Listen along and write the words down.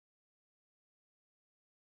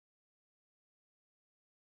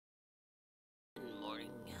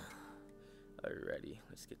Alrighty,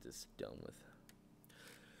 let's get this done with.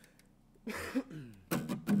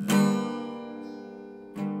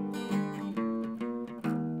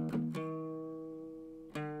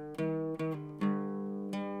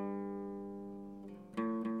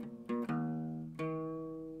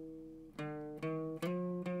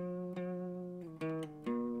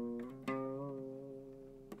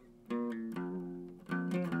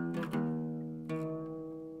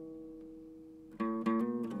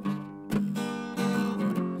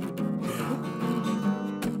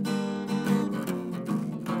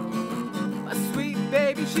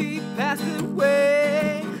 Baby, she passed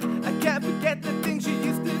away. I can't forget the things she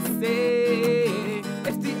used to say.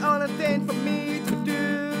 It's the only thing for me to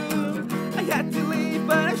do. I had to leave,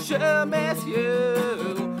 but I sure miss you.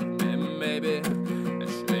 And maybe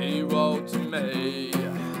she wrote to me,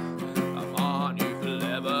 I'm on you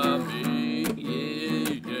forever, me.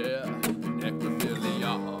 Yeah,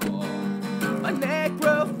 necrophilia. My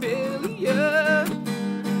necrophilia.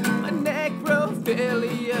 My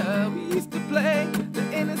necrophilia. We used to play the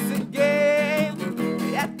innocent game.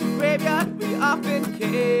 At the graveyard we often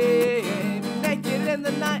came. Naked in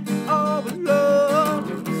the night, all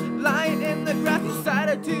alone. Lying in the grass beside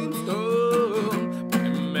a tombstone.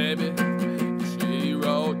 And maybe she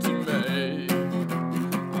wrote to me,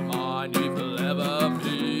 I'm on you forever,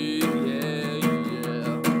 me. Yeah,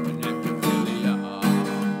 yeah. Necrophilia.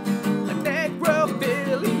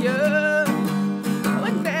 Necrophilia.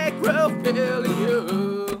 Necrophilia.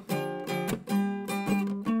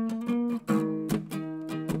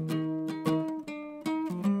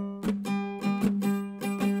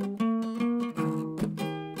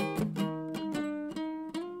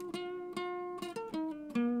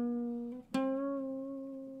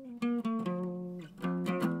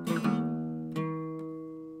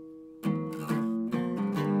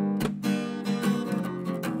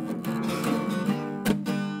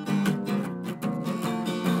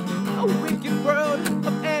 A wicked world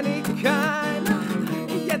of any kind,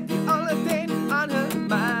 yet the only thing on her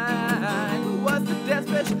mind was the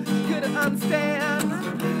desperate she couldn't understand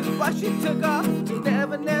why she took off to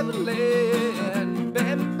Never Land.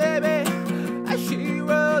 Baby, as she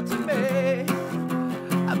wrote to me,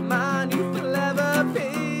 I'm on you forever,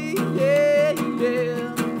 be. Yeah,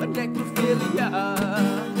 yeah. My necrophilia,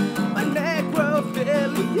 my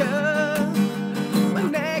necrophilia, my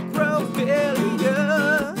necrophilia.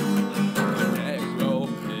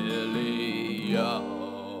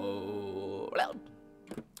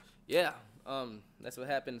 Yeah, that's what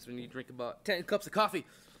happens when you drink about 10 cups of coffee.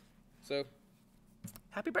 So,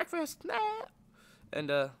 happy breakfast, nah. And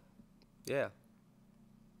yeah,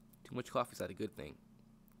 too much coffee's not a good thing,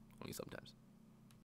 only sometimes.